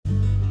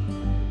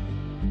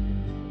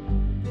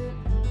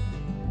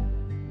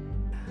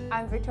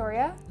I'm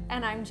Victoria.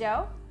 And I'm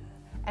Joe.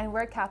 And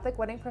we're Catholic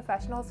wedding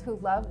professionals who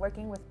love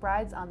working with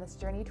brides on this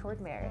journey toward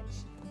marriage.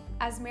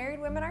 As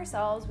married women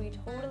ourselves, we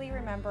totally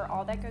remember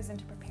all that goes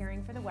into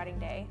preparing for the wedding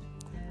day.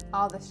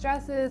 All the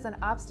stresses and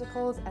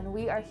obstacles, and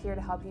we are here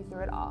to help you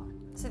through it all.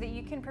 So that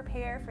you can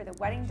prepare for the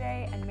wedding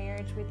day and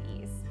marriage with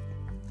ease.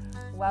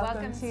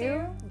 Welcome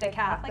to the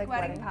Catholic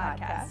Wedding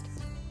Podcast.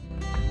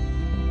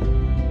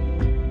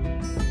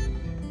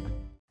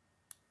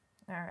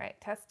 All right,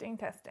 testing.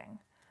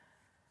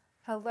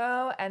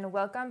 Hello and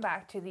welcome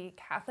back to the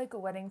Catholic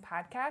Wedding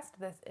Podcast.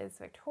 This is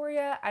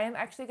Victoria. I am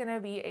actually going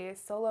to be a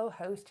solo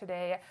host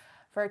today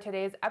for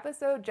today's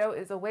episode. Joe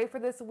is away for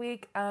this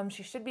week.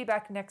 She should be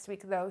back next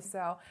week though,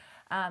 so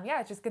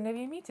it's just going to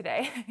be me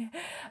today.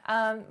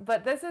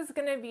 But this is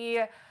going to be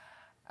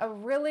a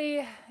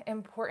really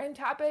important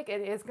topic.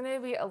 It is going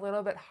to be a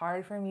little bit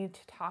hard for me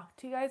to talk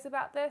to you guys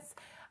about this,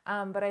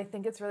 but I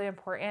think it's really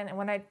important. And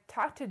when I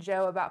talked to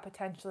Joe about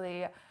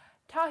potentially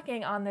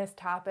talking on this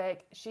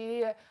topic,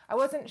 I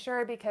wasn't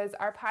sure because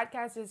our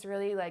podcast is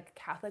really like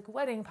Catholic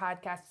wedding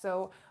podcast.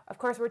 So of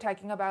course we're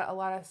talking about a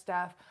lot of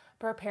stuff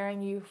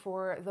preparing you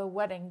for the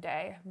wedding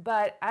day.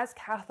 But as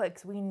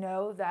Catholics, we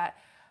know that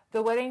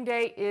the wedding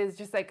day is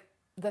just like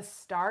the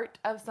start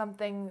of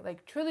something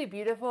like truly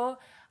beautiful,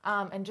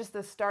 and just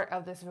the start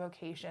of this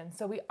vocation.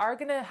 So we are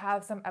going to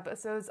have some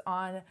episodes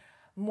on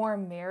more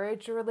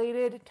marriage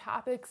related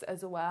topics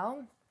as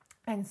well.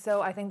 And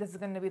so I think this is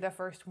going to be the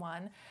first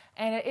one.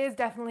 And it is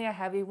definitely a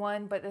heavy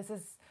one, but this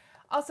is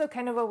also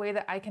kind of a way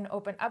that I can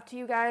open up to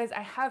you guys.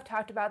 I have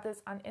talked about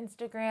this on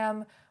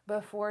Instagram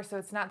before, so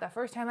it's not the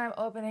first time I'm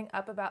opening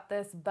up about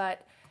this,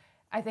 but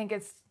I think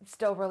it's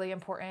still really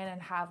important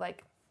and have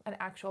like an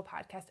actual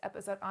podcast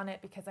episode on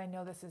it because I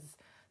know this is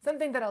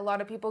something that a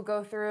lot of people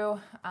go through.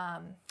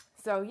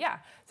 So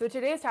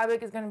today's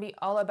topic is going to be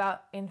all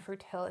about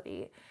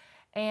infertility.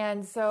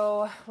 And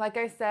so, like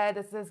I said,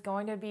 this is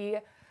going to be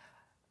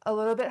a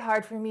little bit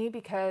hard for me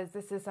because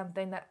this is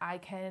something that I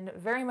can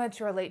very much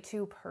relate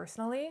to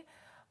personally.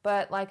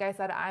 But like I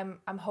said,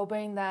 I'm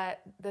hoping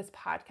that this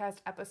podcast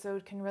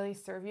episode can really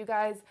serve you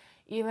guys,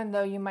 even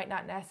though you might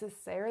not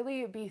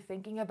necessarily be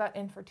thinking about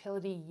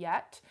infertility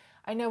yet.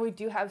 I know we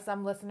do have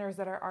some listeners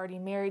that are already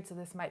married, so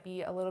this might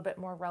be a little bit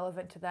more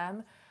relevant to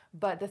them,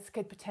 but this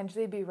could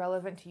potentially be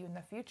relevant to you in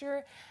the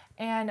future.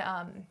 And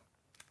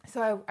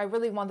So I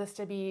really want this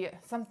to be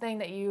something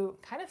that you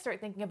kind of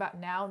start thinking about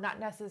now, not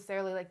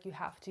necessarily like you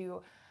have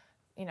to,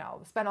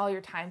 spend all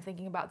your time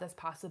thinking about this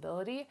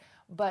possibility,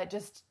 but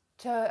just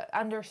to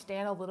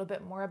understand a little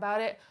bit more about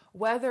it,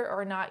 whether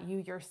or not you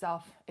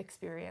yourself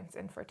experience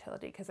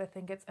infertility, because I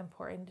think it's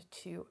important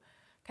to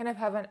kind of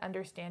have an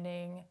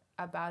understanding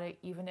about it,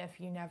 even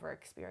if you never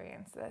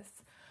experience this.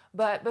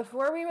 But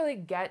before we really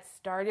get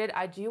started,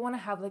 I do want to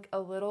have like a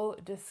little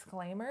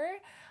disclaimer,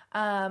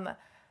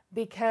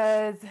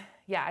 because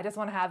I just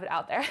want to have it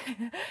out there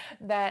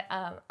that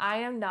I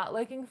am not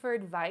looking for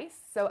advice.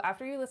 So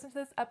after you listen to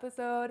this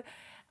episode,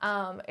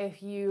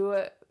 if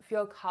you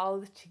feel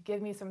called to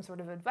give me some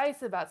sort of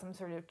advice about some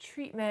sort of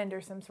treatment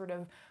or some sort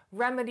of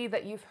remedy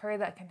that you've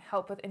heard that can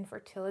help with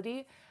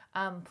infertility,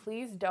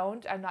 please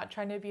don't. I'm not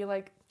trying to be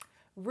like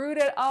rude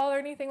at all or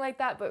anything like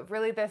that, but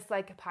really this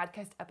like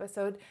podcast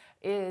episode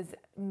is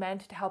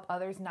meant to help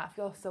others not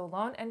feel so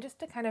alone and just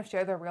to kind of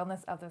share the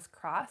realness of this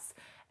cross.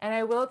 And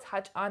I will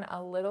touch on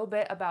a little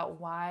bit about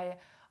why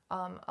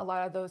a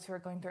lot of those who are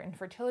going through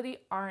infertility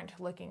aren't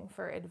looking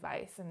for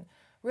advice and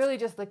really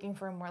just looking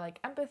for more like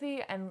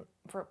empathy and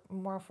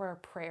for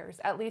prayers,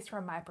 at least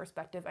from my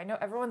perspective. I know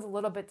everyone's a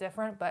little bit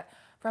different, but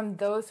from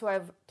those who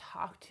I've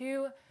talked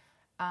to,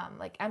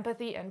 like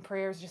empathy and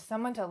prayers, just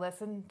someone to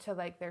listen to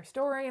like their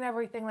story and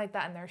everything like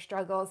that and their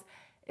struggles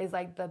is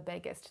like the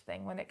biggest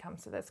thing when it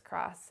comes to this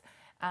cross.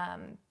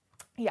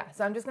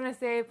 So I'm just going to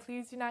say,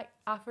 please do not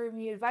offer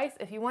me advice.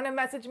 If you want to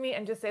message me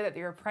and just say that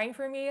you're praying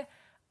for me,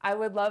 I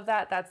would love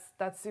that.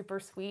 That's super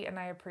sweet and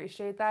I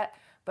appreciate that,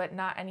 but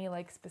not any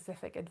like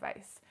specific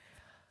advice.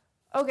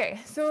 Okay,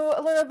 so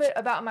a little bit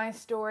about my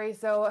story.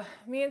 So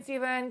me and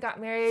Steven got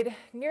married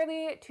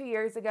nearly 2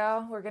 years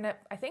ago.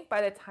 I think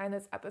by the time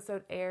this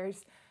episode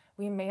airs,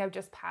 we may have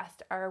just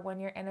passed our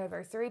 1-year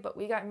anniversary, but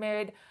we got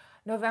married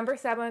November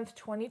 7th,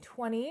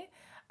 2020.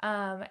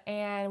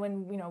 And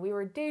when, we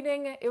were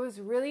dating, it was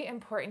really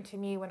important to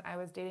me when I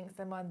was dating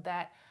someone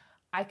that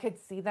I could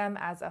see them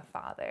as a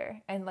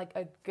father and like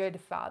a good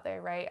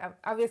father, right?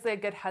 Obviously a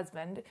good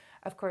husband.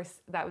 Of course,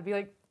 that would be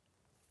like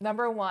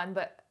number one,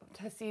 but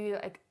to see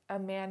like a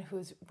man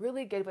who's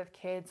really good with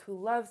kids,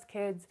 who loves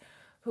kids,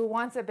 who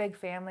wants a big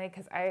family,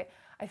 because I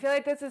feel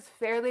like this is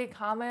fairly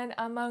common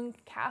among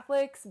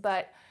Catholics,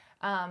 but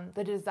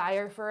the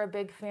desire for a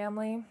big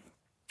family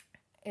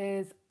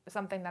is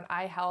something that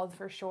I held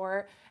for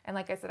sure. And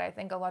like I said, I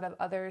think a lot of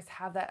others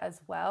have that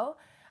as well.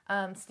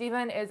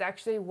 Stephen is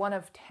actually one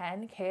of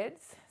 10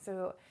 kids.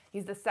 So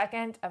he's the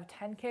second of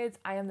 10 kids.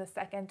 I am the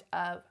second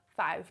of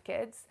 5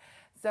 kids.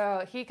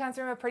 So he comes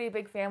from a pretty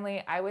big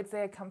family. I would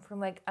say I come from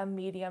like a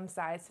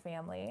medium-sized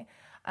family.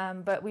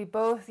 But we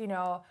both,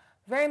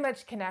 very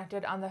much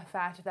connected on the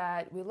fact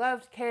that we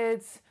loved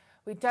kids.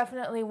 we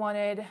definitely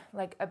wanted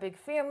like a big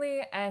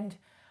family, and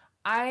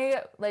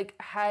I like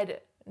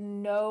had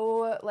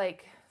no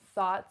like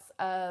thoughts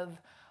of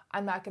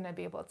I'm not going to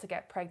be able to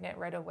get pregnant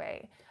right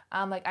away.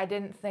 Like I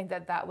didn't think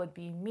that that would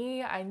be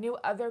me. I knew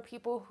other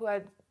people who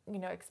had,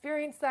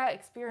 experienced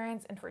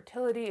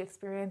infertility,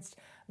 experienced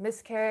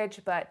miscarriage,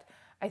 but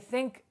I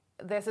think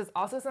this is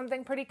also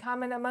something pretty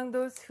common among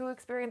those who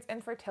experience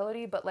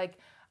infertility, but like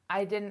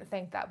I didn't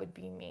think that would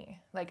be me.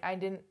 Like I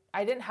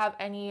didn't have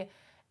any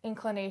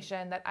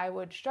inclination that I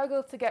would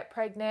struggle to get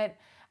pregnant.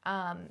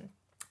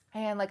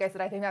 And like I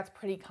said, I think that's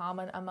pretty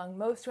common among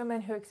most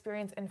women who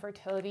experience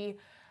infertility.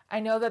 I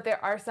know that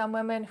there are some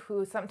women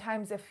who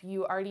sometimes, if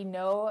you already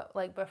know,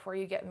 like before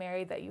you get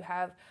married, that you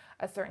have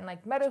a certain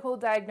like medical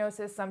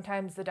diagnosis,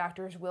 sometimes the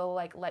doctors will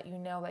like let you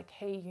know like,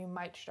 hey, you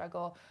might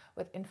struggle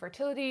with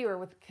infertility or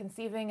with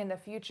conceiving in the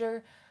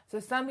future. So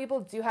some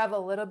people do have a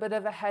little bit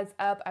of a heads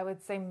up. I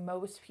would say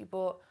most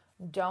people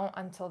don't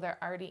until they're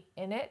already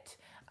in it,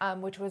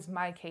 which was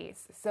my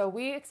case. So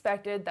we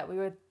expected that we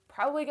would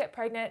probably get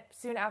pregnant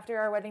soon after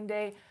our wedding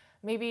day,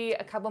 maybe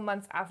a couple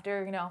months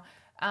after,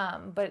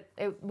 but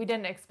we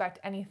didn't expect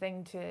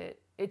anything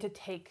to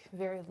take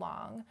very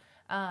long.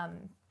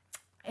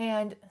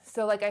 And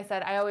so, like I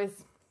said, I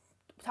always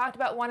talked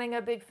about wanting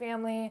a big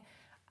family.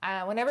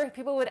 Whenever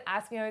people would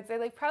ask me, I would say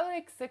like probably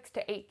like 6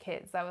 to 8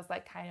 kids. That was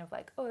like kind of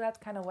like, oh, that's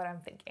kind of what I'm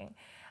thinking.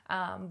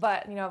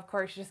 But, of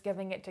course, just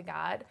giving it to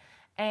God.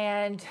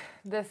 And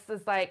this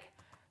is like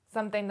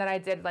something that I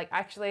did like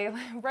actually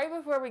right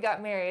before we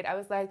got married. I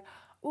was like,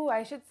 ooh,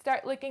 I should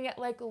start looking at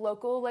like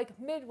local like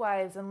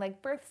midwives and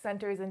like birth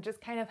centers and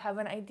just kind of have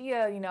an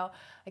idea,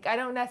 like I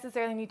don't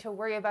necessarily need to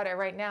worry about it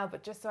right now,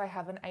 but just so I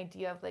have an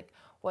idea of like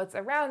what's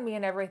around me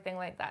and everything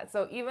like that.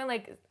 So even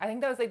like, I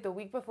think that was like the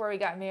week before we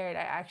got married,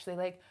 I actually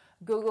like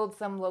Googled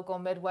some local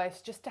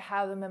midwives just to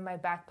have them in my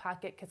back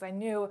pocket because I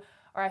knew,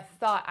 or I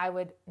thought I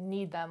would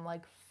need them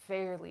like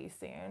fairly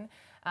soon.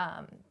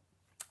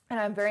 And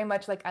I'm very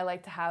much like, I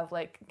like to have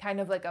like kind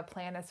of like a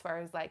plan as far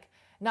as like,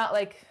 not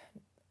like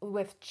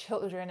with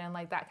children and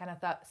like that kind of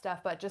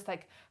stuff, but just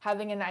like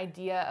having an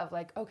idea of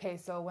like, okay,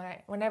 so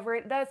whenever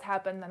it does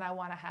happen, then I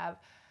want to have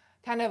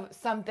kind of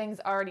some things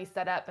already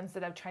set up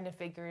instead of trying to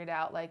figure it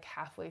out like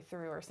halfway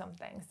through or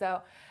something.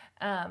 So,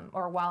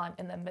 or while I'm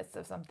in the midst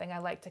of something, I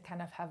like to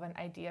kind of have an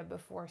idea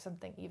before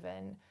something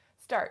even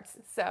starts.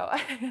 So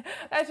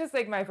that's just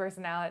like my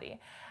personality.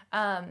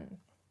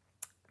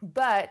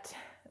 But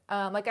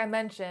like I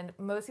mentioned,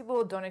 most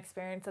people don't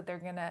experience that they're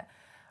gonna,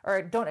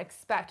 or don't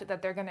expect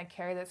that they're gonna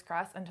carry this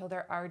cross until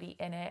they're already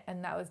in it.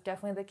 And that was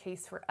definitely the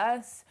case for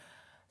us.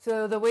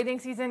 So the waiting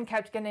season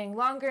kept getting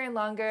longer and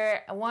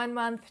longer. 1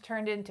 month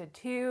turned into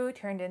 2,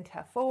 turned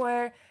into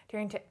 4,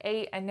 turned to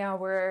 8, and now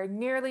we're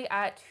nearly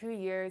at 2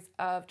 years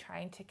of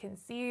trying to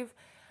conceive.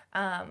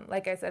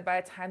 Like I said,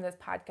 by the time this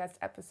podcast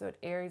episode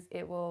airs,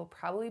 it will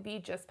probably be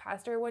just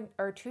past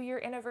our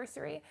 2-year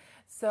anniversary.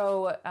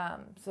 So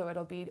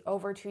it'll be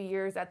over 2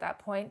 years at that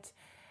point.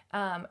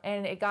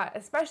 And it got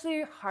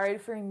especially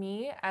hard for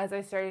me as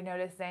I started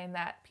noticing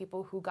that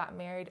people who got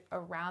married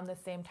around the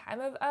same time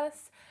of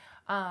us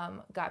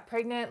got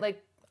pregnant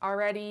like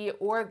already,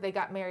 or they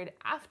got married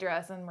after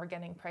us and were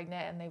getting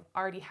pregnant and they've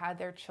already had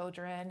their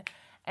children.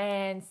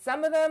 And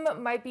some of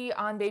them might be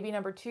on baby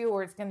number 2,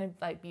 or it's going to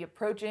like be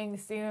approaching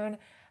soon.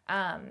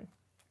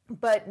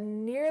 But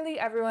nearly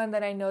everyone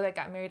that I know that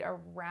got married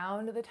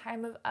around the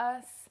time of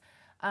us,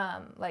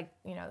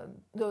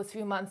 those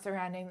few months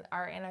surrounding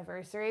our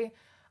anniversary,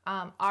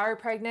 are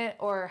pregnant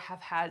or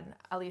have had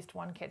at least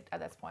 1 kid at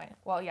this point.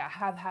 Well, yeah,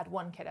 have had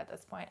 1 kid at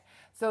this point.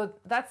 So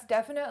that's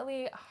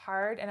definitely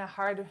hard, and a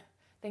hard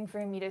thing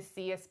for me to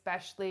see,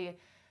 especially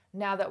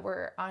now that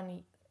we're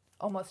on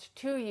almost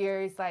 2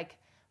 years. Like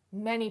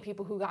many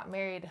people who got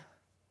married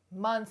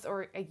months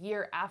or a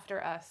year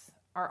after us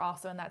are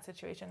also in that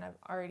situation. I've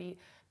already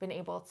been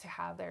able to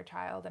have their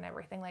child and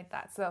everything like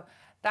that. So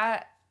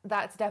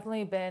that's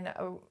definitely been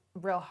a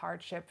real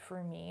hardship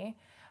for me.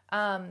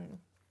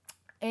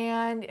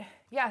 And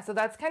yeah, so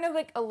that's kind of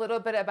like a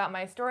little bit about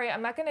my story.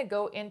 I'm not going to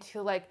go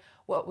into like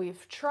what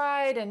we've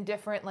tried and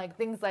different like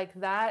things like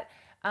that,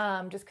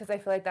 just because I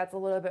feel like that's a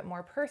little bit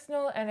more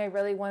personal. And I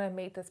really want to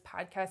make this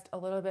podcast a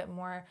little bit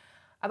more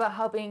about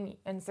helping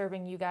and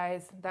serving you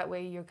guys. That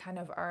way you kind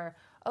of are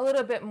a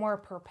little bit more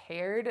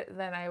prepared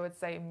than I would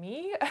say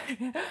me,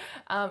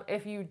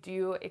 if you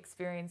do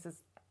experience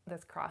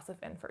this cross of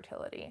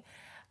infertility.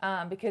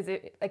 Because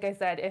like I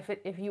said,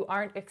 if you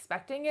aren't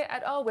expecting it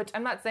at all, which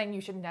I'm not saying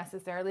you should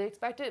necessarily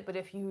expect it, but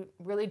if you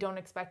really don't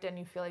expect it and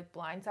you feel like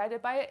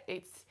blindsided by it,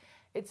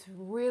 it's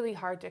really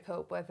hard to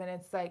cope with. And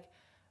it's like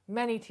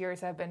many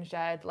tears have been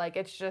shed. Like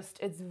it's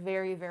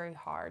very, very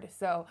hard.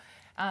 So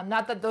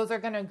not that those are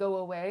going to go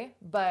away,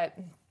 but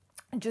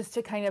just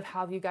to kind of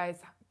have you guys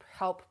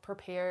help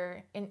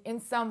prepare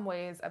in some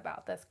ways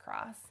about this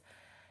cross.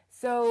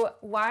 So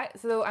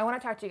I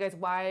want to talk to you guys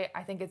why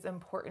I think it's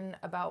important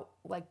about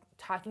like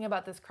talking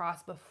about this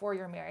cross before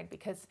you're married,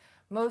 because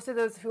most of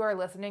those who are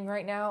listening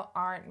right now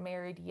aren't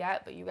married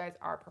yet, but you guys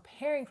are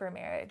preparing for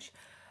marriage.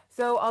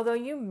 So although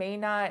you may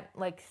not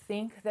like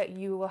think that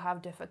you will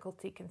have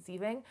difficulty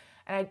conceiving,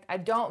 and I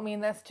don't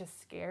mean this to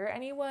scare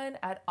anyone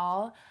at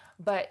all,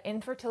 but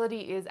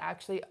infertility is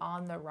actually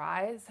on the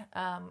rise.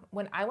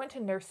 When I went to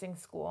nursing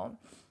school,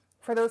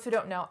 for those who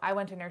don't know, I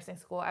went to nursing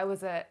school. I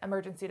was an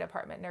emergency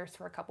department nurse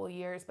for a couple of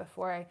years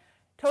before I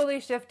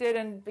totally shifted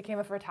and became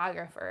a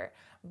photographer.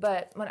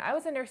 But when I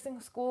was in nursing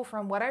school,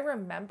 from what I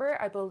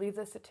remember, I believe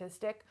the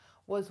statistic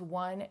was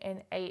 1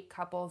 in 8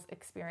 couples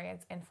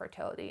experience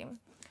infertility.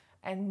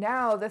 And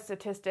now the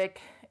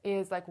statistic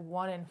is like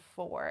 1 in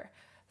 4.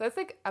 So it's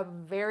like a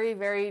very,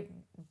 very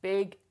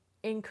big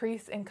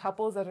increase in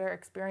couples that are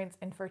experiencing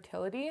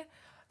infertility.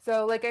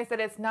 So like I said,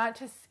 it's not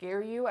to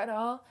scare you at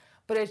all,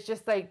 but it's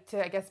just like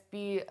to, I guess,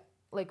 be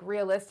like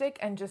realistic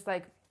and just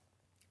like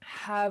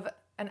have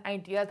an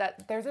idea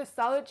that there's a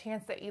solid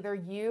chance that either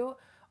you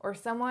or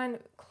someone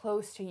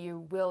close to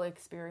you will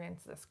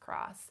experience this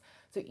cross.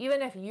 So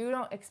even if you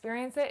don't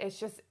experience it,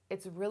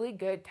 it's really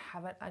good to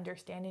have an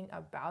understanding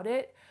about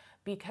it,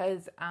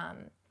 because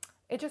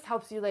it just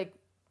helps you like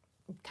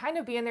kind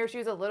of be in their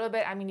shoes a little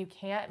bit. I mean, you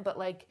can't, but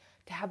like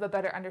to have a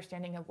better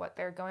understanding of what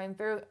they're going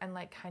through and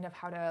like kind of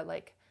how to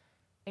like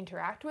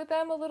interact with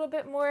them a little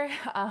bit more.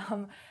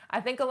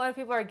 I think a lot of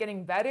people are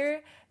getting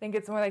better. I think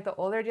it's more like the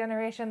older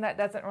generation that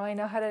doesn't really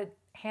know how to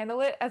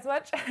handle it as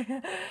much.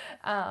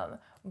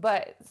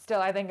 But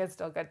still, I think it's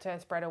still good to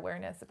spread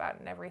awareness about it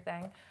and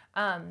everything.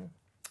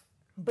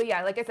 But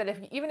yeah, like I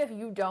said, even if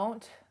you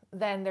don't,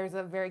 then there's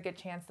a very good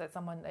chance that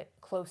someone that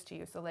close to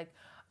you, so like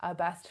a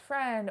best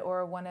friend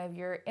or one of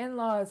your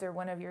in-laws or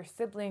one of your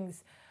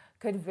siblings,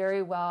 could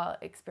very well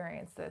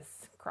experience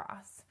this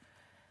cross.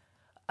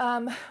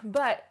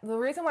 But the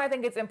reason why I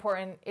think it's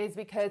important is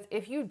because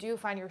if you do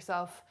find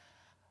yourself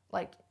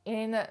like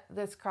in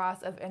this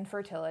cross of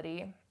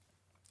infertility,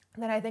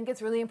 then I think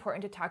it's really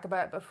important to talk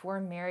about it before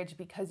marriage,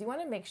 because you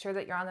want to make sure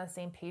that you're on the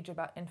same page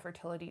about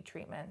infertility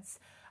treatments.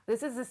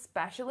 This is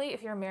especially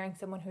if you're marrying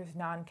someone who's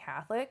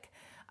non-Catholic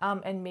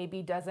and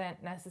maybe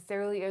doesn't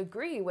necessarily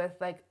agree with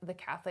like the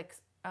Catholic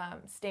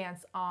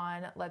stance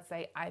on, let's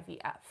say,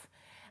 IVF.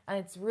 And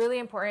it's really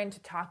important to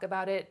talk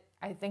about it,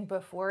 I think,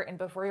 before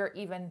you're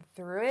even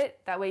through it.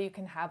 That way you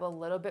can have a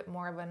little bit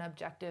more of an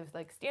objective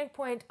like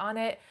standpoint on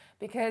it,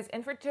 because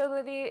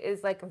infertility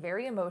is like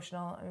very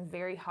emotional and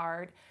very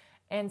hard.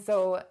 And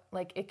so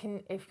like it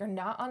can, if you're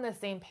not on the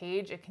same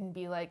page, it can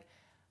be like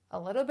a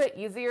little bit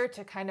easier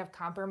to kind of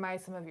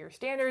compromise some of your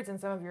standards and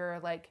some of your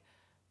like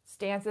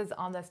stances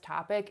on this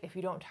topic if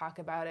you don't talk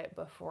about it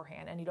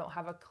beforehand and you don't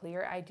have a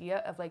clear idea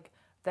of like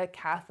the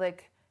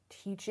Catholic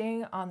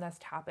teaching on this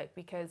topic,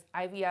 because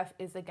IVF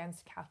is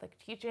against Catholic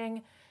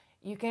teaching.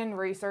 You can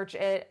research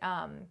it,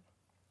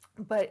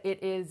 but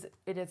it is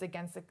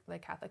against the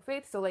Catholic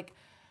faith. So like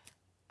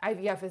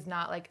IVF is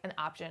not like an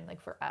option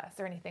like for us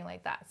or anything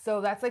like that.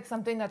 So that's like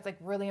something that's like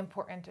really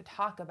important to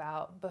talk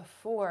about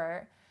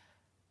before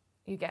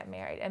you get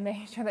married, and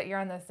making sure that you're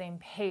on the same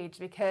page,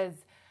 because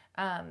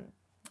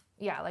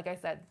yeah, like I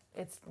said,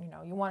 it's, you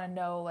know, you want to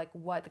know like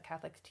what the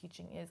Catholic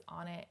teaching is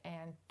on it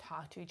and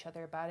talk to each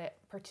other about it,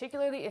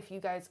 particularly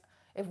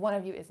if one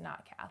of you is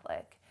not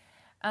Catholic.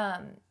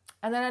 And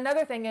then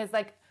another thing is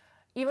like,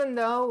 even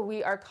though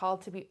we are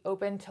called to be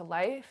open to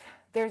life,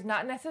 there's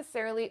not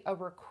necessarily a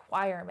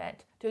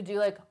requirement to do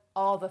like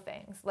all the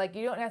things. Like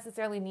you don't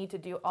necessarily need to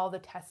do all the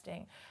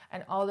testing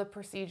and all the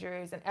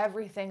procedures and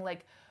everything.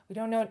 Like we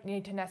don't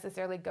need to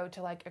necessarily go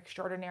to like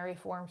extraordinary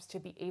forms to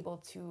be able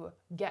to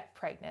get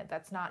pregnant.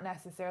 That's not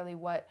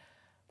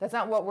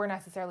what we're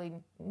necessarily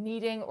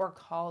needing or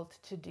called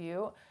to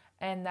do.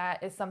 And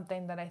that is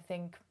something that I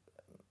think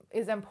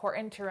is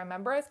important to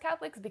remember as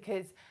Catholics,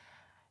 because,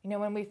 you know,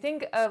 when we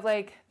think of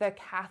like the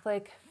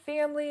Catholic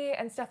family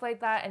and stuff like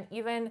that, and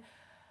even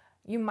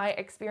you might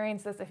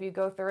experience this if you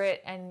go through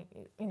it, and,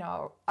 you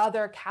know,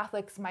 other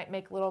Catholics might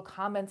make little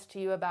comments to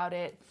you about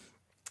it.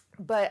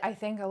 But I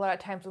think a lot of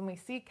times when we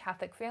see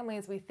Catholic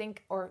families, we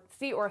think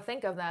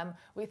of them,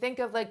 we think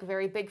of like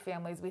very big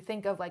families. We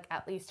think of like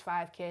at least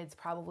 5 kids,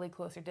 probably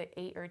closer to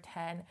 8 or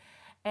 10.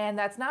 And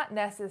that's not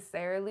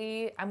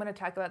necessarily, I'm going to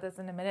talk about this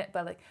in a minute,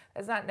 but like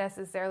that's not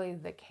necessarily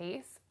the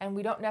case. And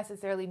we don't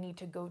necessarily need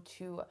to go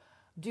to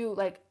do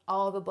like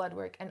all the blood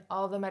work and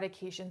all the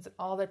medications and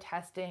all the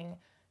testing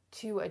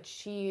to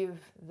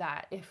achieve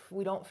that if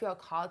we don't feel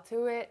called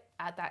to it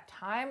at that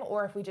time,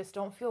 or if we just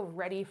don't feel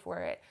ready for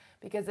it,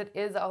 because it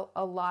is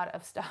a lot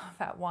of stuff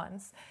at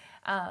once.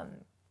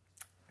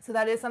 So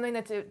that is something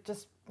that to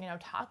just, you know,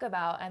 talk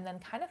about, and then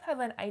kind of have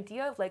an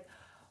idea of like,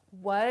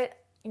 what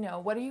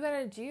are you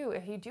going to do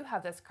if you do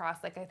have this cross?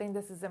 Like, I think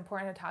this is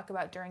important to talk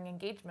about during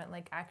engagement.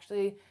 Like,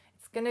 actually,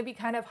 it's going to be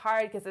kind of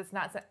hard because it's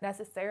not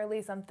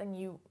necessarily something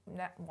you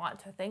want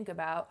to think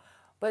about.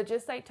 But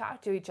just like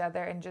talk to each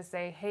other and just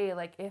say, hey,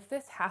 like if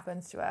this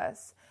happens to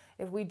us,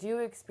 if we do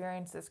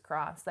experience this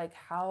cross, like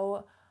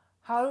how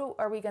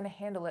are we going to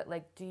handle it?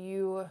 Like, do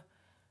you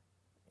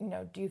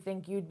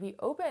think you'd be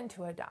open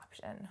to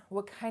adoption?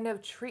 What kind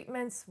of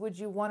treatments would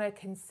you want to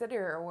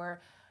consider?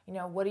 Or,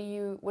 what do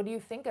you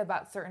think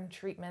about certain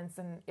treatments?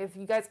 And if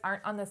you guys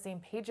aren't on the same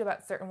page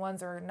about certain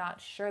ones or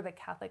not sure the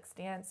Catholic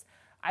stance,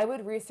 I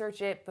would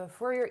research it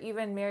before you're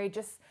even married.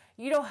 Just,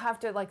 you don't have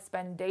to like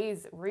spend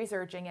days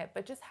researching it,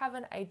 but just have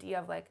an idea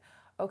of like,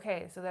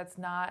 okay, so that's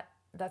not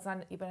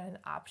even an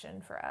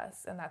option for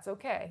us, and that's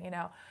okay,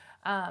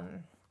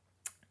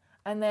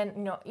 and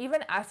then,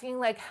 even asking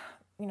like,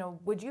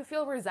 would you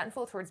feel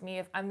resentful towards me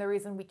if I'm the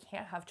reason we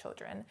can't have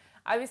children?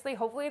 Obviously,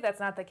 hopefully that's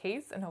not the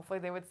case. And hopefully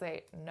they would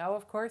say, no,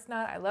 of course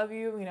not. I love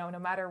you, no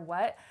matter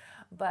what.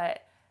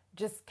 But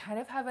just kind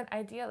of have an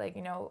idea, like,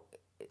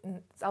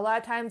 a lot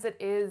of times it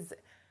is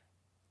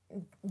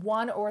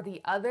one or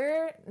the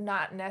other,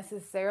 not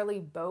necessarily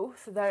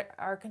both, that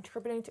are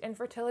contributing to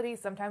infertility.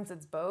 Sometimes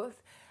it's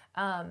both.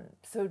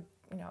 So,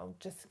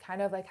 just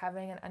kind of like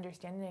having an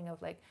understanding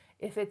of like,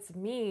 if it's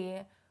me,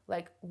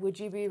 like, would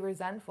you be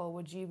resentful?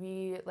 Would you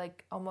be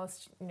like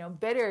almost,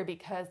 bitter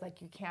because like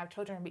you can't have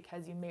children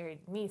because you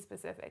married me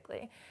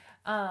specifically?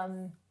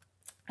 And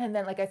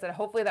then, like I said,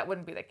 hopefully that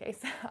wouldn't be the case.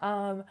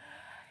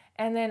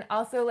 And then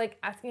also like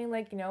asking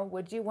like,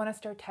 would you want to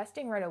start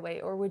testing right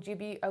away? Or would you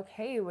be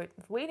okay with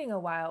waiting a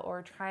while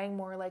or trying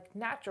more like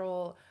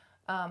natural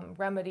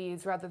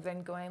remedies rather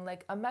than going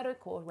like a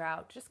medical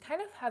route? Just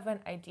kind of have an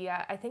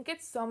idea. I think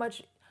it's so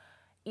much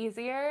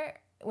easier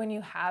when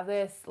you have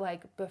this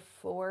like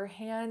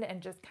beforehand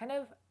and just kind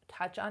of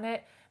touch on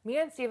it. Me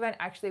and Steven,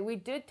 actually, we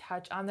did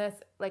touch on this.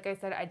 Like I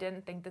said, I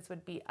didn't think this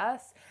would be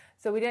us,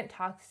 so we didn't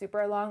talk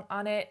super long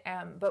on it.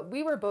 But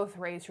we were both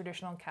raised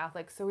traditional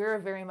Catholics, so we were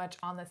very much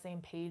on the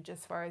same page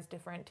as far as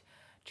different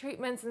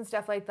treatments and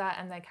stuff like that,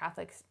 and the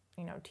Catholic,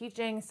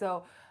 teaching.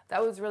 So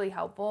that was really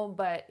helpful.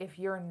 But if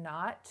you're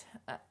not,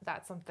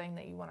 that's something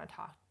that you want to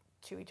talk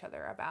to each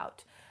other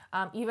about.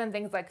 Even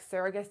things like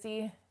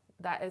surrogacy,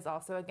 that is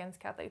also against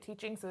Catholic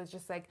teaching. So it's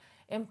just like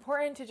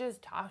important to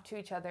just talk to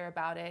each other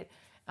about it.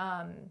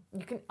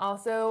 You can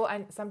also,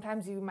 and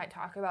sometimes you might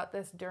talk about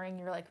this during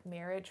your like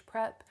marriage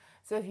prep.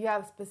 So if you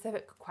have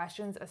specific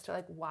questions as to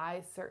like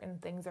why certain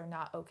things are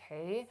not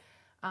okay,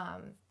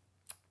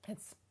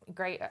 it's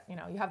great.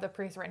 You have the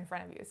priest right in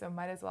front of you, so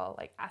might as well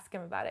like ask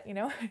him about it,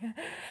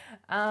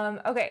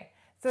 Okay.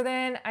 So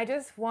then I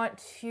just want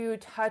to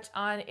touch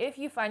on if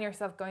you find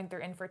yourself going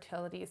through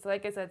infertility. So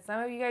like I said,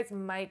 some of you guys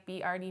might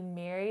be already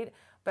married,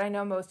 but I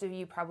know most of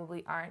you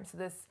probably aren't. So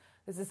this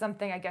is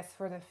something, I guess,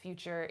 for the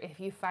future if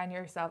you find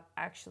yourself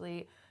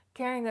actually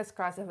carrying this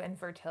cross of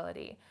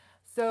infertility.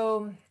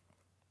 So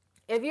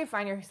if you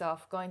find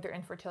yourself going through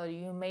infertility,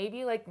 you may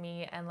be like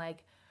me and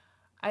like,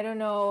 I don't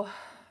know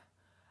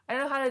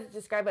how to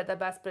describe it the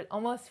best, but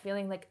almost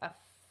feeling like a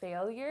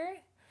failure.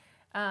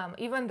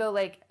 Even though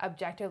like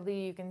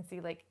objectively you can see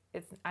like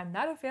I'm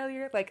not a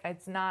failure, like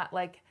it's not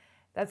like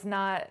that's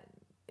not,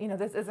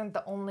 this isn't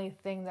the only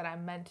thing that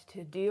I'm meant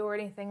to do or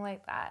anything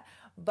like that.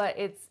 But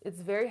it's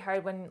very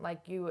hard when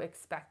like you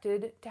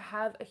expected to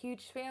have a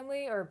huge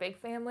family or a big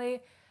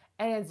family,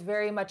 and it's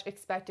very much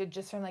expected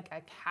just from like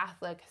a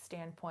Catholic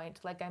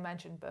standpoint, like I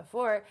mentioned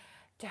before,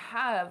 to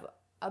have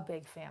a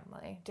big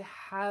family, to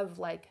have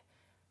like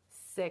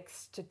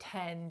 6 to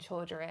 10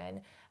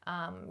 children.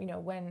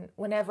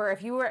 Whenever,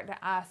 if you were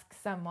to ask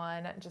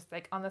someone just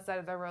like on the side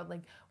of the road,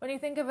 like, when you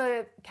think of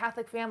a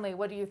Catholic family,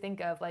 what do you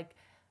think of? Like,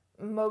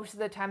 most of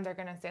the time they're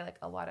going to say like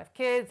a lot of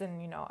kids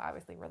and,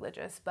 obviously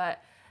religious,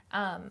 but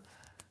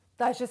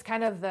that's just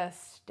kind of the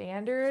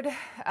standard.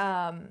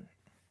 I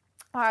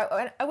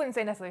wouldn't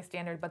say necessarily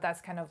standard, but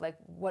that's kind of like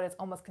what is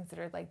almost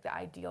considered like the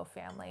ideal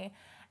family.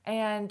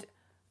 And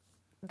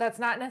that's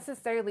not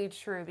necessarily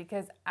true,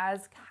 because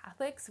as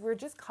Catholics, we're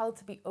just called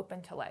to be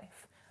open to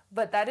life.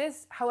 But that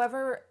is,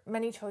 however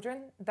many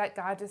children that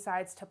God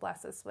decides to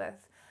bless us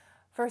with.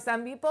 For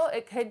some people,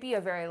 it could be a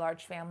very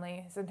large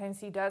family. Sometimes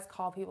he does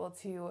call people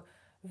to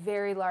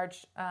very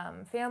large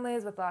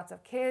families with lots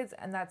of kids,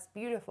 and that's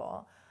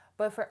beautiful.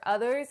 But for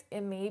others,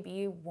 it may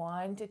be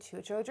 1 to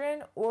 2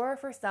 children, or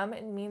for some,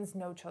 it means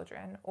no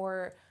children,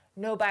 or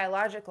no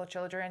biological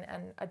children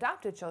and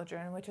adopted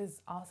children, which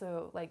is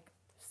also like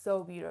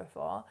so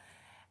beautiful.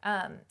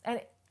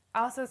 And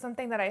also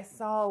something that I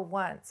saw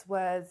once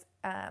was,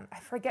 I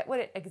forget what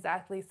it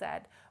exactly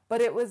said, but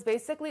it was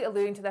basically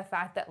alluding to the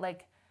fact that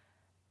like,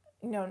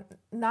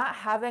 not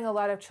having a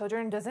lot of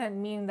children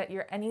doesn't mean that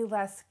you're any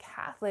less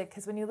Catholic.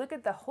 Because when you look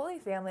at the Holy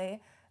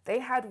Family, they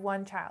had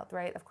 1 child,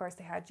 right? Of course,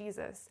 they had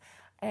Jesus.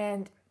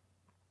 And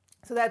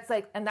so that's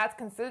like, and that's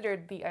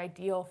considered the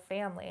ideal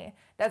family.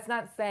 That's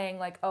not saying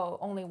like, oh,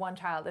 only 1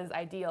 child is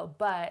ideal,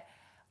 but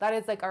that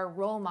is like our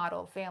role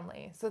model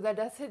family. So that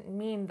doesn't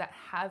mean that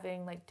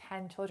having like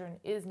 10 children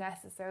is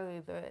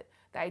necessarily the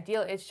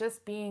ideal. It's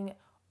just being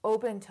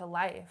open to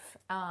life,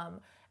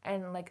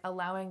 and like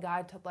allowing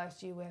God to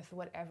bless you with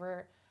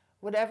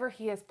whatever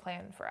he has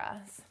planned for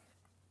us.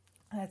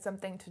 And that's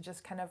something to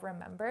just kind of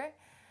remember.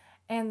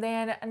 And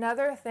then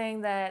another thing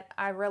that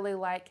I really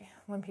like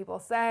when people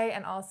say,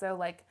 and also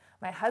like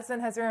my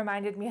husband has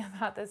reminded me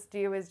about this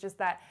too, is just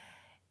that,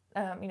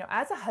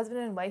 as a husband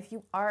and wife,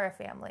 you are a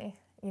family.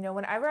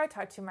 Whenever I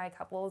talk to my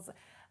couples,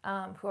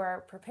 who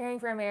are preparing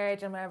for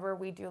marriage, and whenever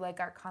we do like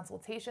our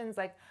consultations,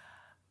 like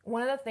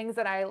one of the things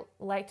that I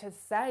like to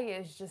say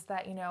is just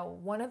that,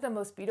 one of the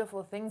most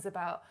beautiful things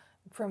about,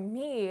 for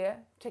me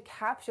to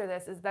capture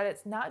this, is that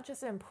it's not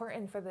just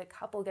important for the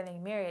couple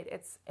getting married,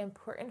 it's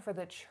important for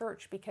the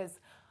church, because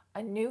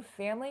a new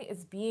family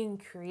is being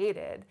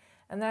created.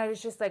 And that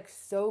is just like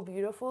so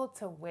beautiful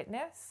to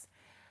witness.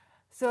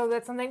 So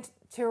that's something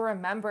to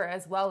remember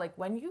as well. Like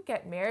when you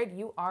get married,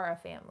 you are a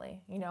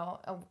family.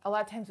 A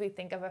lot of times we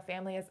think of a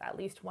family as at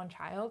least one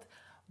child,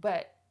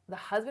 but the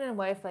husband and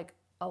wife, like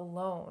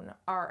alone,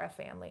 are a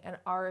family and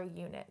are a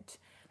unit.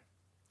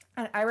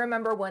 And I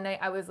remember one night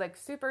I was like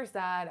super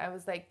sad. I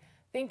was like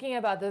thinking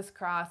about this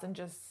cross and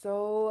just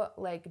so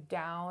like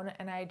down.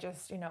 And I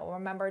just,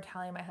 remember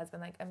telling my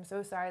husband, like, I'm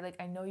so sorry. Like,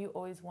 I know you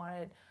always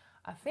wanted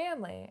a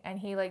family. And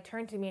he like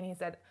turned to me and he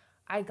said,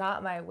 I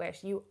got my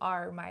wish. You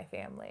are my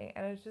family.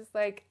 And it's just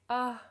like,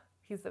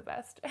 he's the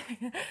best.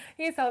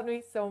 He's helped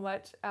me so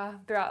much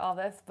throughout all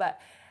this.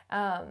 But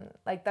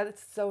like that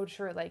is so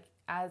true. Like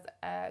as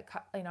a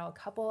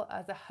couple,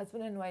 as a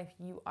husband and wife,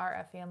 you are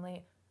a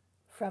family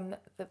from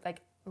the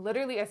like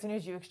literally as soon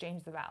as you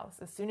exchange the vows.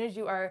 As soon as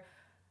you are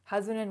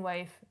husband and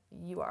wife,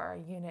 you are a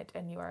unit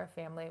and you are a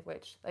family,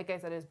 which, like I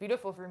said, is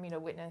beautiful for me to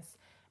witness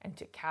and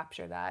to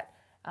capture that.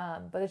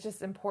 But it's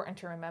just important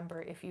to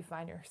remember if you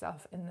find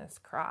yourself in this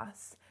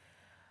cross.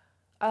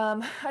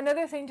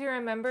 Another thing to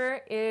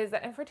remember is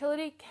that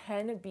infertility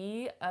can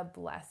be a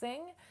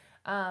blessing.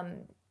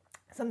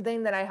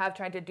 Something that I have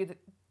tried to do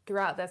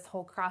throughout this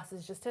whole cross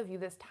is just to view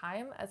this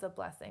time as a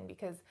blessing,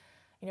 because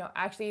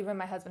actually even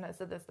my husband has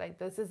said this, like,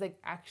 this is like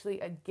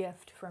actually a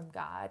gift from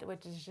God,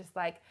 which is just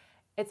like,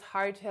 it's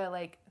hard to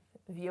like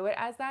view it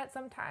as that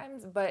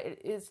sometimes, but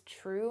it is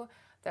true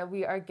that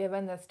we are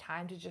given this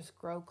time to just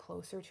grow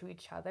closer to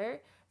each other,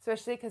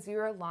 especially because we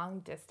were long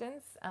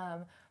distance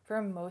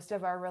for most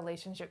of our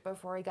relationship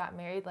before we got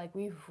married. Like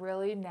we've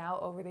really now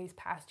over these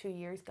past 2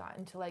 years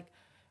gotten to like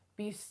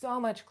be so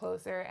much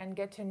closer and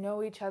get to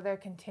know each other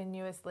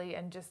continuously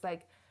and just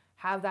like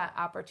have that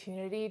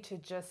opportunity to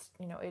just,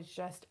 it's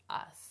just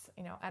us,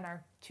 and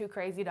our 2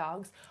 crazy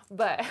dogs,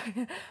 but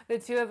the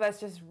 2 of us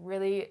just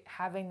really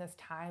having this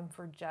time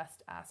for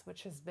just us,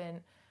 which has been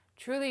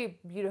truly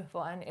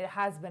beautiful, and it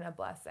has been a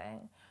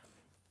blessing.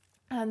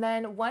 And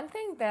then one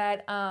thing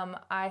that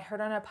I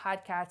heard on a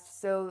podcast,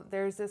 so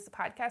there's this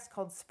podcast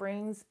called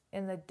Springs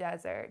in the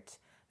Desert.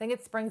 I think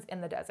it's Springs in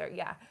the Desert,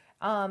 yeah.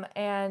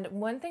 And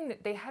one thing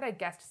that they had a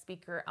guest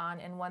speaker on,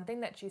 and one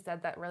thing that she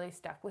said that really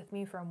stuck with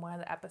me from one of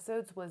the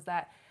episodes was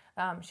that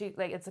she,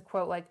 like, it's a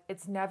quote, like,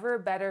 it's never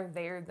better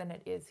there than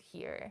it is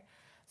here.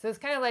 So it's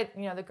kind of like,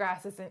 the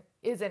grass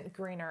isn't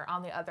greener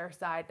on the other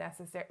side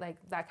necessarily,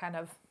 like that kind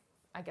of,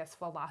 I guess,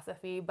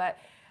 philosophy, but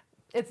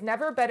it's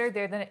never better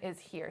there than it is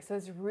here. So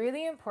it's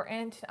really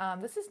important.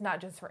 This is not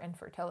just for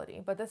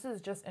infertility, but this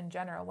is just in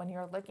general. When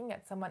you're looking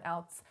at someone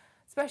else,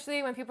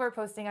 especially when people are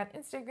posting on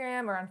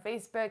Instagram or on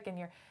Facebook and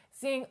you're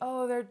seeing,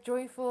 oh, they're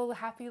joyful,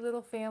 happy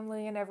little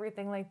family and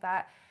everything like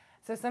that.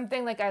 So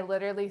something like I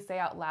literally say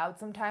out loud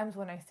sometimes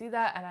when I see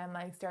that and I'm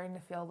like starting to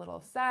feel a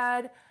little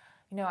sad,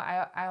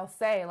 I'll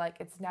say like,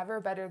 it's never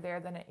better there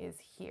than it is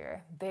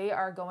here. They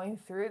are going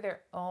through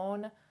their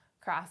own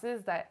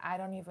crosses that I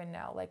don't even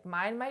know. Like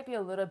mine might be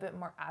a little bit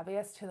more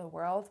obvious to the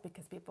world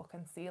because people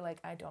can see like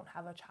I don't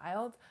have a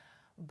child,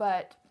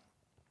 but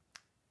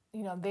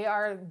they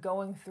are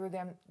going through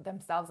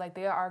themselves, like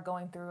they are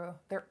going through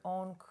their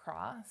own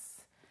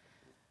cross.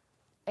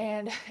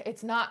 And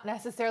it's not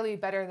necessarily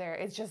better there.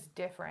 It's just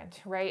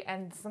different, right?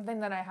 And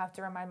something that I have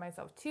to remind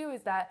myself too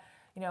is that,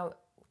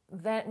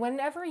 that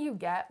whenever you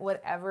get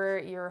whatever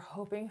you're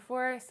hoping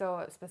for,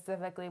 so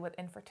specifically with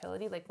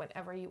infertility, like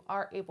whenever you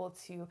are able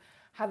to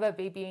have a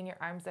baby in your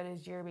arms that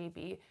is your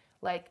baby,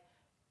 like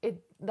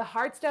the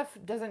hard stuff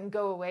doesn't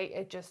go away,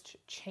 it just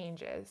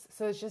changes.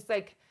 So it's just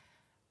like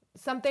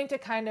something to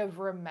kind of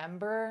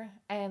remember,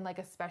 and like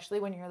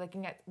especially when you're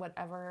looking at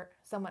whatever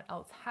someone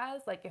else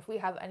has, like if we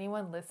have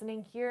anyone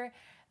listening here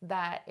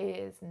that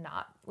is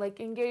not like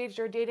engaged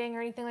or dating or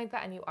anything like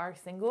that and you are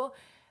single,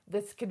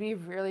 this could be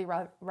really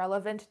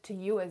relevant to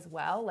you as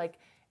well. Like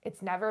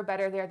it's never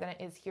better there than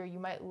it is here. You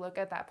might look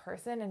at that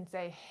person and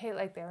say, hey,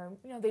 like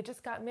they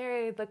just got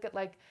married, look at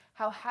like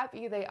how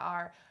happy they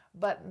are,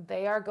 but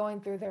they are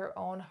going through their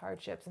own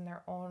hardships and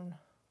their own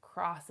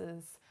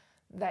crosses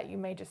that you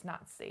may just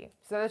not see.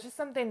 So it's just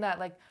something that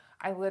like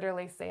I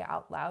literally say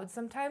out loud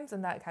sometimes,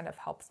 and that kind of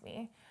helps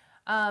me.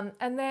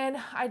 And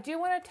then I do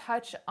want to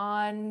touch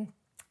on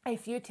a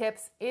few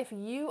tips if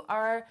you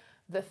are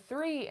the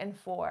 3 and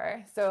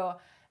 4. So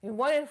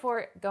 1 and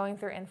 4 going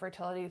through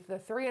infertility, the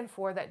 3 and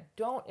 4 that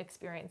don't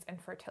experience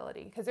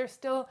infertility, because there's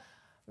still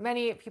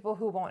many people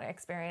who won't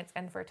experience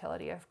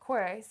infertility, of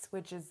course,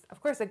 which is, of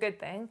course, a good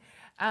thing.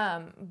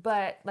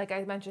 But like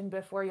I mentioned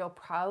before, you'll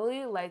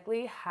probably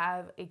likely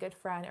have a good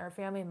friend or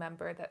family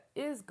member that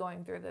is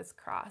going through this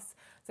cross.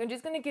 So I'm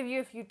just going to give you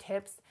a few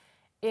tips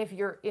if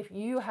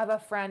you have a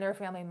friend or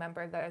family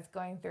member that is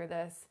going through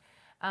this,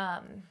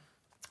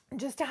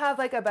 just to have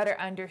like a better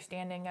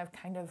understanding of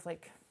kind of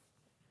like,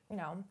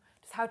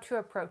 just how to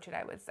approach it,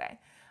 I would say.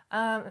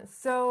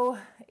 So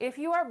if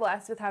you are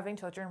blessed with having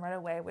children right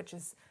away,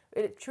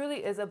 it truly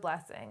is a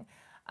blessing.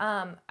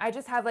 I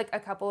just have like a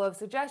couple of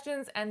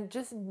suggestions, and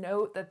just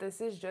note that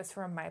this is just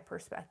from my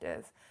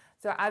perspective.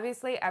 So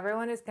obviously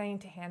everyone is going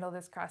to handle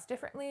this cross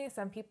differently.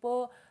 Some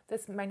people,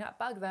 this might not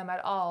bug them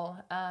at all,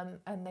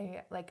 and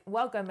they like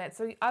welcome it.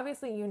 So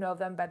obviously you know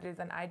them better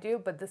than I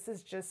do, but this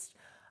is just,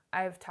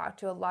 I've talked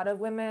to a lot of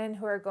women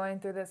who are going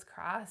through this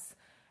cross,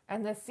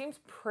 and this seems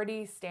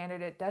pretty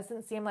standard. It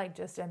doesn't seem like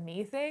just a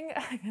me thing,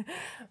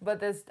 but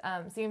this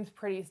seems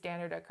pretty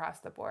standard across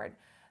the board.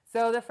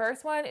 So the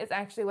first one is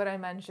actually what I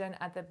mentioned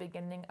at the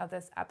beginning of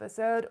this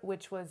episode,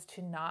 which was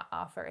to not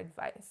offer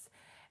advice.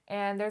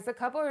 And there's a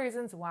couple of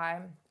reasons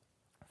why.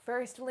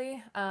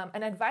 Firstly,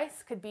 an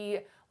advice could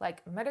be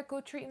like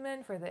medical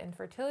treatment for the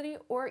infertility,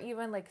 or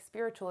even like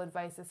spiritual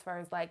advice as far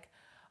as like,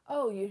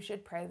 oh, you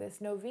should pray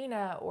this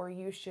novena, or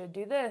you should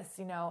do this,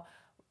 you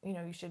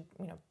should,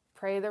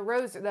 pray the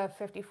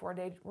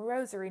 54-day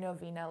rosary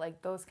novena,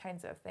 like those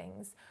kinds of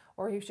things,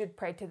 or you should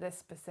pray to this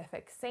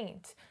specific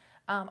saint.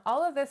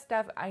 All of this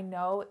stuff I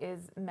know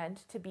is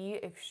meant to be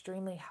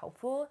extremely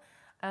helpful,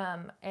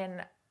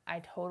 and I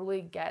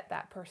totally get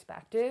that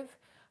perspective.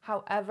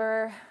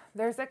 However,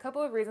 there's a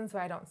couple of reasons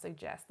why I don't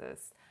suggest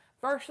this.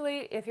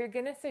 Firstly, if you're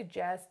going to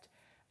suggest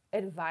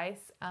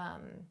advice,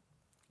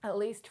 at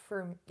least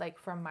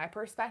from my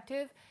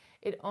perspective,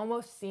 it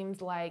almost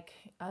seems like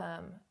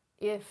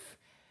if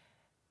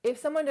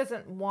someone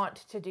doesn't want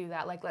to do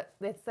that, like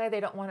let's say they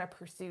don't want to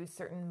pursue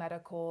certain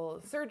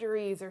medical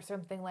surgeries or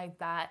something like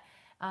that,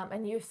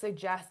 and you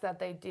suggest that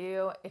they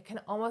do, it can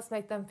almost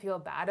make them feel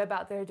bad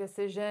about their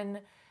decision,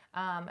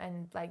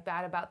 and like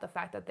bad about the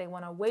fact that they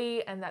want to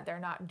wait and that they're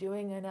not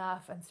doing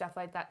enough and stuff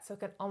like that. So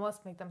it can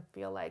almost make them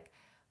feel like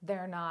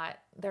they're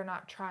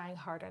not trying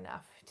hard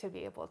enough to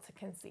be able to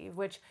conceive,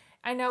 which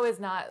I know is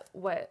not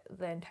what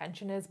the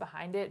intention is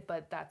behind it,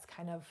 but that's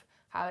kind of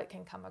how it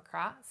can come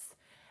across.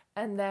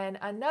 And then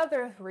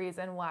another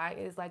reason why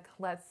is like,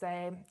 let's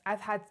say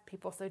I've had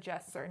people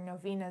suggest certain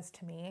novenas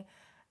to me,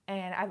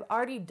 and I've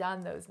already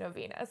done those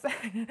novenas.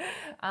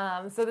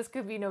 So this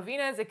could be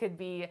novenas, it could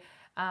be,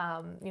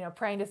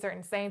 praying to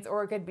certain saints,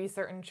 or it could be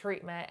certain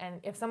treatment. And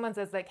if someone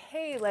says like,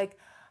 hey, like,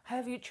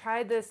 have you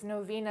tried this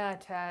novena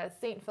to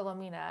Saint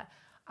Philomena?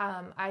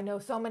 I know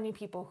so many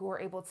people who were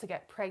able to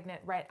get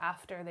pregnant right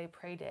after they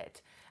prayed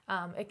it.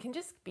 It can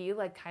just be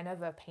like kind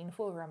of a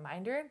painful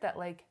reminder that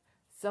like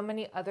so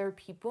many other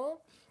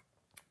people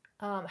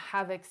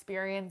have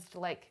experienced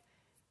like,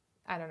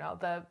 I don't know,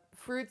 the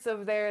fruits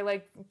of their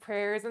like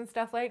prayers and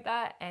stuff like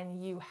that,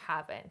 and you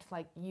haven't.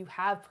 Like you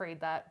have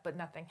prayed that, but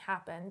nothing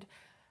happened.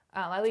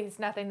 At least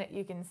nothing that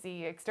you can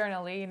see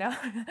externally,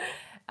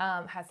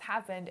 has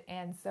happened.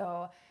 And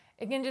so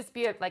it can just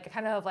be like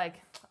kind of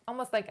like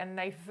almost like a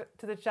knife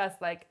to the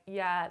chest, like,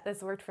 yeah,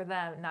 this worked for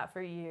them, not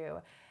for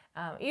you.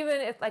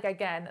 Even if like,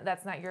 again,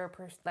 that's not your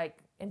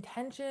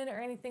intention or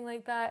anything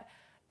like that,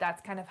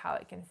 that's kind of how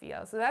it can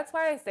feel. So that's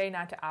why I say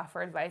not to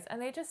offer advice.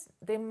 And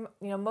they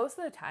most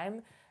of the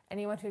time,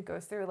 anyone who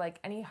goes through like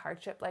any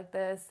hardship like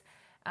this,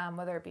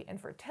 whether it be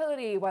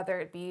infertility, whether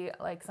it be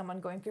like someone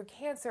going through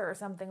cancer or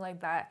something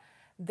like that,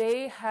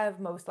 they have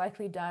most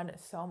likely done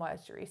so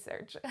much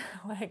research,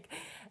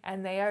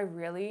 and they are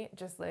really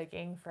just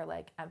looking for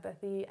like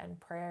empathy and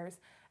prayers,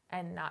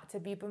 and not to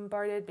be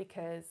bombarded,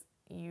 because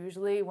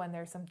usually when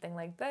there's something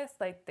like this,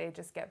 like they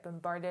just get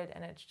bombarded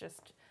and it's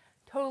just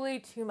totally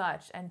too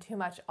much, and too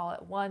much all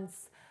at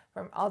once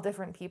from all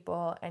different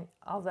people. And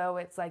although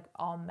it's like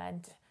all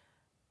meant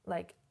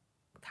like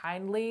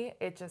kindly,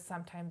 it just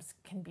sometimes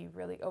can be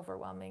really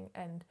overwhelming.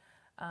 And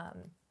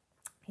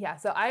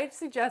so I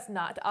suggest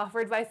not to offer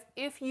advice.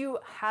 If you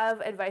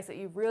have advice that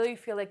you really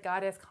feel like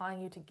God is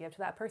calling you to give to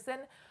that person,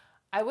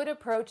 I would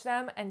approach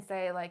them and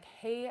say like,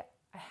 hey,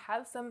 I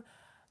have some,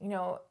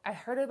 I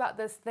heard about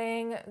this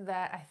thing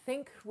that I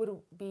think would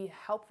be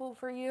helpful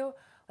for you.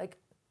 Like,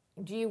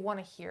 do you want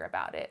to hear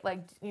about it? Like,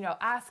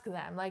 ask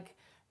them, like,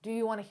 do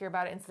you want to hear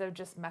about it, instead of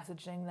just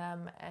messaging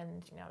them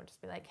and,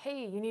 just be like,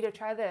 hey, you need to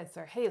try this,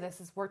 or hey, this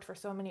has worked for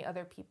so many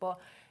other people.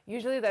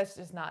 Usually that's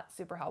just not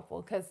super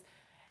helpful, because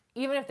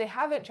even if they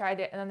haven't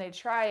tried it and then they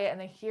try it and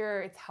they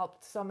hear it's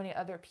helped so many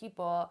other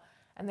people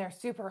and they're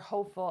super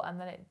hopeful, and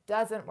then it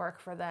doesn't work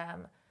for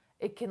them,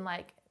 it can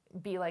like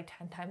be like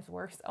 10 times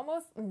worse,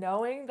 almost,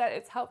 knowing that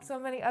it's helped so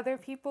many other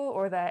people,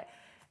 or that,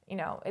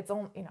 it's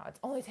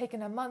only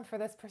taken a month for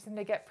this person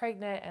to get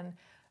pregnant, and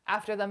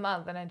after the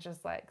month, and it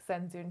just like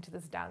sends you into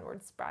this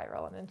downward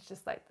spiral, and it's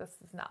just like, this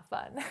is not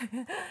fun.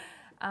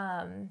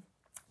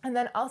 And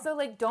then also,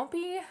 like, don't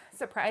be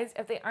surprised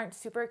if they aren't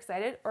super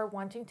excited or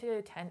wanting to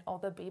attend all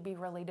the baby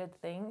related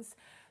things.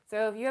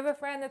 So if you have a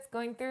friend that's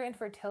going through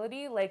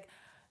infertility, like,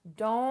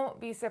 don't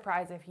be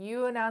surprised if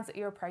you announce that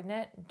you're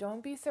pregnant.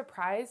 Don't be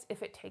surprised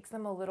if it takes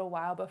them a little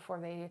while before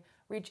they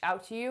reach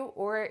out to you,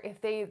 or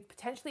if they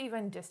potentially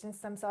even distance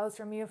themselves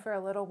from you for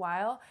a little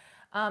while.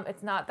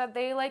 It's not that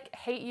they like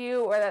hate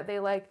you, or that they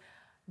like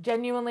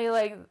genuinely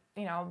like,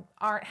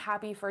 aren't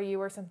happy for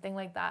you or something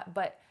like that,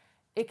 but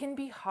it can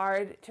be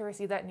hard to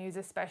receive that news,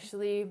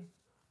 especially,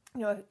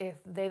 if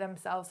they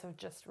themselves have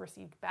just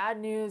received bad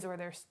news or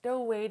they're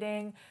still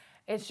waiting.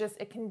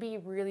 It can be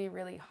really,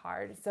 really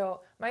hard.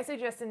 So my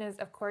suggestion is,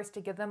 of course,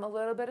 to give them a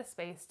little bit of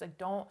space. Like,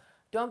 don't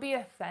be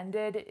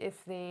offended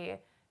if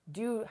they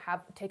do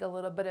take a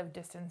little bit of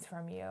distance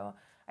from you.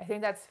 I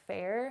think that's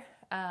fair,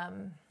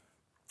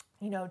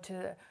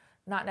 to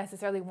not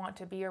necessarily want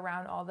to be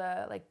around all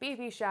the like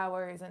baby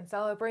showers and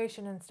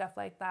celebration and stuff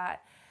like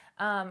that.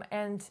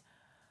 And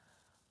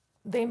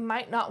they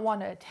might not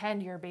want to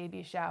attend your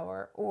baby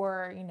shower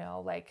or,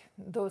 like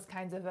those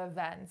kinds of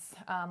events,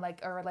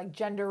 or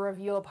gender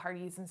reveal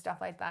parties and stuff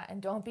like that.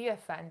 And don't be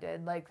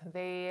offended. Like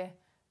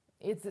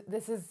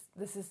this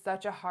is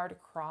such a hard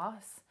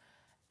cross,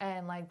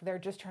 and like they're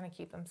just trying to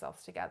keep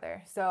themselves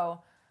together.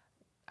 So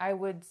I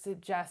would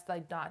suggest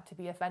like not to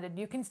be offended.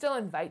 You can still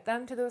invite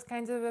them to those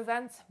kinds of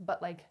events,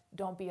 but like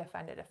don't be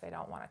offended if they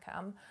don't want to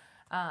come.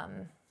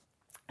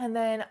 And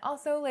then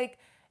also like,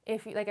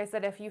 if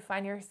you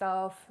find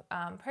yourself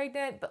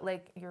pregnant, but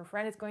like your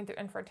friend is going through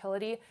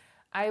infertility,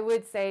 I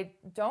would say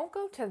don't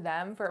go to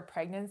them for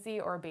pregnancy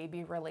or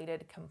baby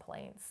related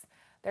complaints.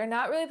 They're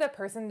not really the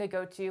person to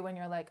go to when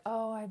you're like,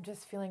 oh, I'm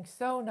just feeling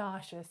so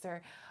nauseous,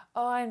 or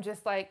oh, I'm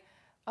just like,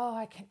 oh,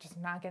 I can't,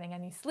 just not getting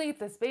any sleep,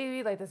 this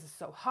baby, like this is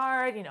so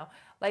hard,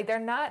 like they're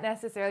not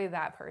necessarily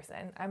that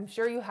person. I'm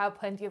sure you have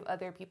plenty of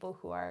other people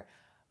who are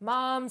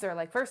moms or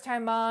like first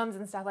time moms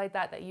and stuff like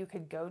that you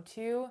could go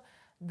to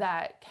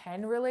that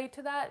can relate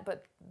to that,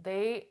 but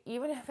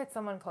even if it's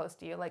someone close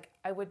to you, like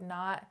I would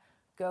not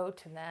go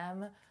to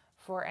them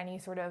for any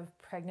sort of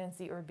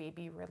pregnancy or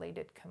baby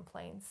related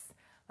complaints.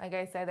 Like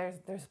I said,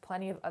 there's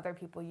plenty of other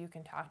people you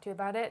can talk to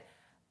about it,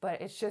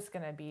 but it's just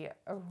going to be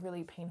a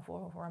really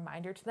painful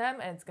reminder to them,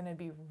 and it's going to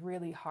be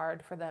really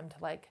hard for them to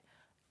like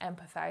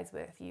empathize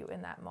with you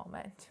in that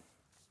moment.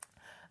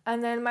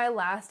 And then my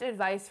last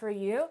advice for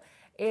you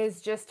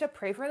is just to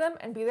pray for them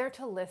and be there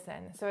to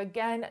listen. So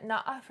again,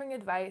 not offering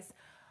advice.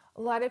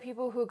 A lot of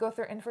people who go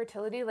through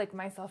infertility, like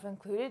myself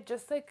included,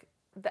 just like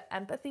the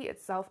empathy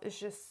itself is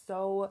just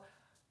so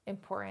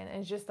important.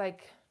 And it's just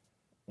like,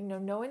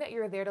 knowing that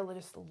you're there to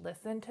just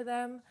listen to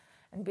them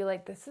and be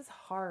like, this is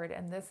hard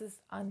and this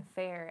is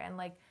unfair. And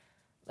like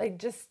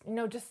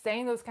just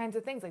saying those kinds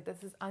of things, like,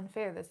 this is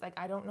unfair. This, like,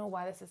 I don't know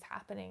why this is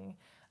happening.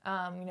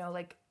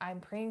 Like,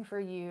 I'm praying for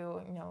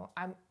you.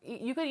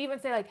 You could even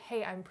say like,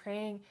 hey, I'm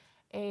praying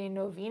a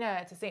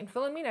novena to Saint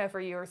Philomena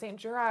for you, or Saint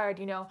Gerard,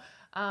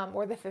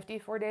 or the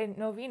 54-day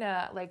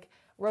novena, like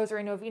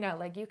rosary novena.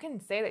 Like, you can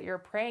say that you're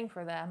praying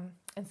for them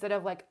instead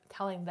of like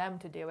telling them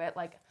to do it.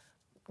 Like,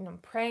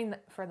 praying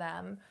for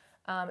them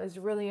is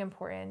really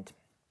important.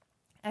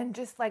 And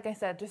just like I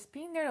said, just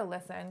being there to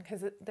listen,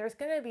 because there's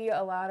going to be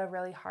a lot of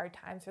really hard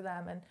times for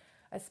them, and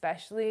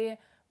especially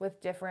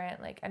with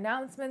different like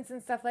announcements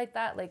and stuff like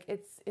that. Like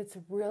it's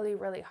really,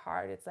 really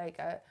hard. It's like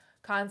a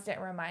constant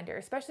reminder,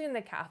 especially in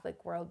the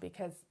Catholic world,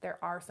 because there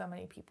are so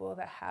many people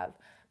that have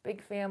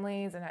big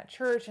families and at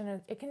church,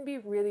 and it can be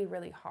really,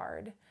 really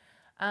hard.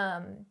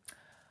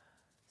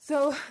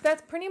 So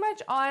that's pretty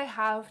much all I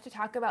have to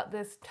talk about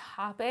this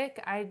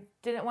topic. I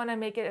didn't want to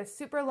make it a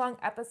super long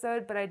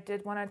episode, but I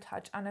did want to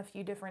touch on a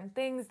few different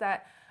things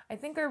that I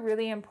think are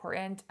really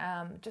important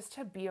just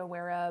to be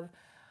aware of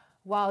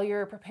while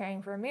you're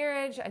preparing for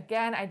marriage.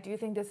 Again, I do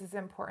think this is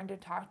important to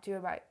talk to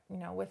about,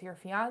 with your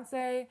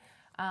fiance,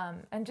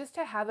 and just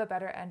to have a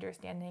better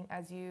understanding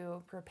as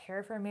you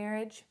prepare for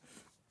marriage.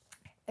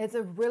 It's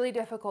a really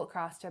difficult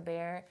cross to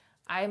bear.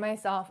 I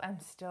myself am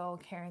still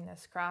carrying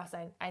this cross.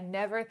 I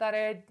never thought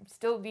I'd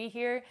still be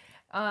here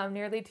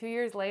nearly 2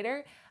 years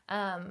later.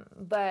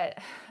 But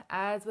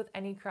as with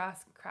any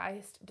cross,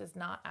 Christ does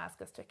not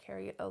ask us to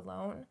carry it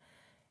alone.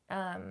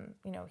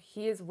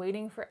 He is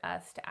waiting for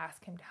us to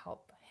ask him to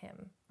help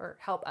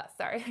us.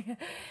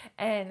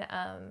 And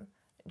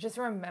just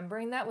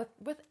remembering that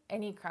with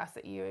any cross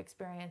that you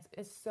experience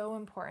is so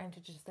important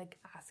to just like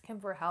ask him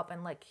for help.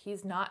 And like,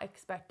 he's not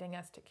expecting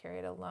us to carry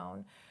it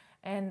alone.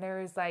 And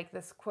there's like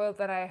this quote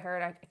that I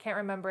heard, I can't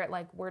remember it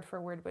like word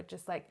for word, but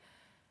just like,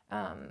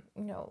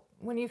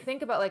 when you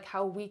think about like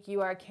how weak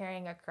you are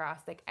carrying a cross,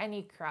 like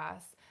any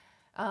cross,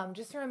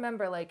 just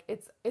remember like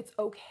it's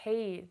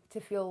okay to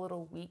feel a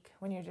little weak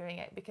when you're doing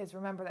it, because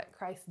remember that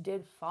Christ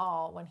did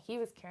fall when he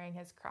was carrying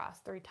his cross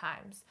 3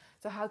 times.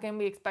 So how can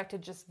we expect to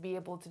just be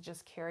able to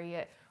just carry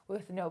it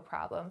with no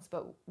problems?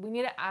 But we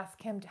need to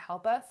ask him to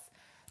help us.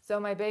 So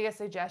my biggest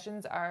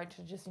suggestions are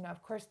to just,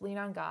 of course, lean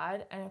on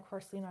God, and of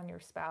course, lean on your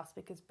spouse,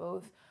 because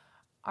both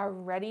are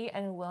ready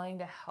and willing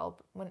to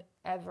help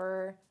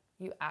whenever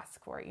you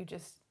ask for it. You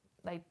just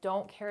like,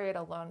 don't carry it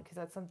alone, because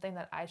that's something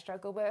that I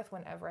struggle with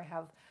whenever I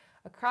have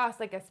a cross,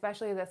 like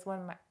especially this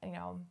one,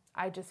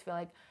 I just feel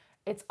like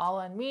it's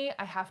all on me.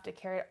 I have to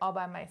carry it all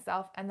by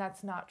myself. And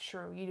that's not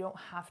true. You don't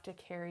have to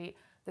carry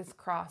this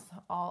cross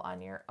all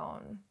on your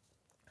own.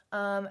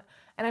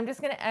 And I'm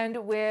just going to end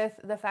with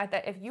the fact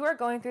that if you are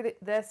going through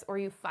this, or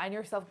you find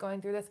yourself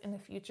going through this in the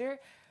future,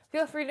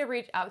 feel free to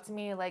reach out to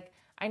me. Like,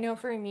 I know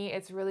for me,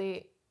 it's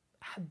really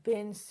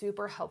been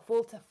super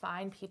helpful to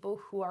find people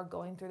who are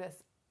going through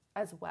this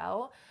as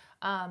well,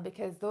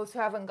 because those who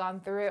haven't gone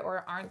through it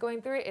or aren't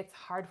going through it, it's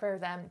hard for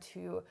them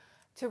to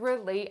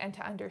relate and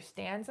to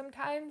understand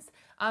sometimes,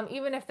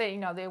 even if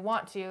they, they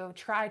want to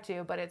try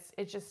to, but it's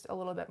just a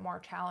little bit more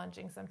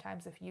challenging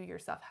sometimes if you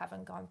yourself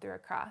haven't gone through a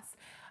cross.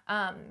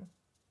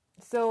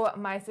 So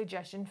my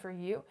suggestion for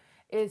you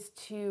is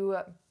to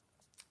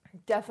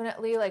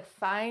definitely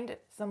find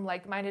some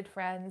like-minded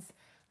friends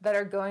that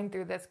are going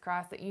through this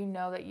cross that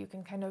that you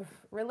can kind of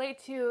relate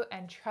to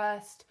and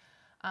trust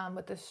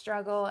with the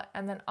struggle.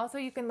 And then also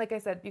you can, like I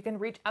said, you can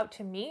reach out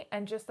to me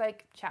and just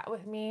chat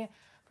with me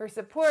for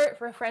support,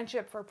 for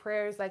friendship, for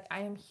prayers. I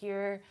am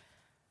here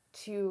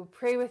to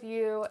pray with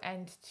you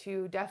and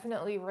to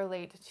definitely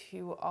relate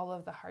to all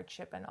of the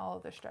hardship and all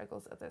of the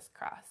struggles of this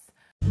cross.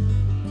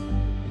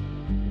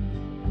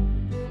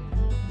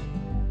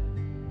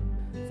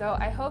 So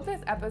I hope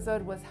this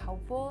episode was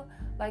helpful.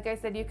 Like I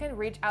said, you can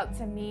reach out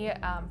to me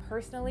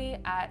personally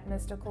at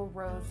Mystical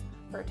Rose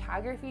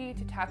Photography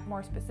to talk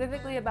more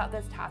specifically about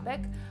this topic.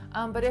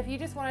 But if you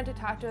just wanted to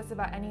talk to us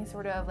about any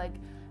sort of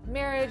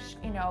marriage,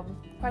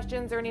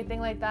 questions or anything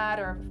like that,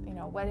 or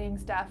wedding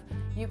stuff,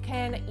 you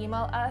can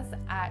email us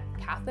at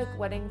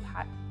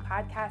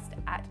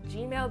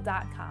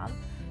catholicweddingpodcast@gmail.com,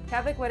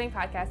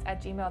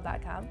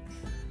 catholicweddingpodcast@gmail.com,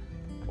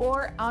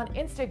 or on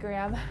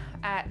Instagram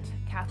at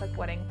Catholic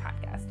Wedding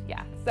Podcast.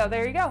 Yeah, so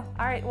there you go.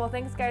 All right, well,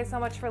 thanks guys so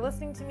much for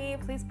listening to me.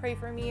 Please pray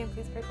for me and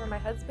please pray for my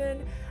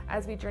husband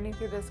as we journey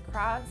through this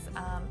cross.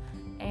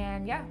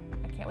 And yeah,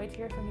 I can't wait to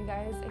hear from you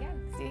guys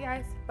again. See you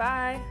guys.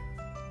 Bye.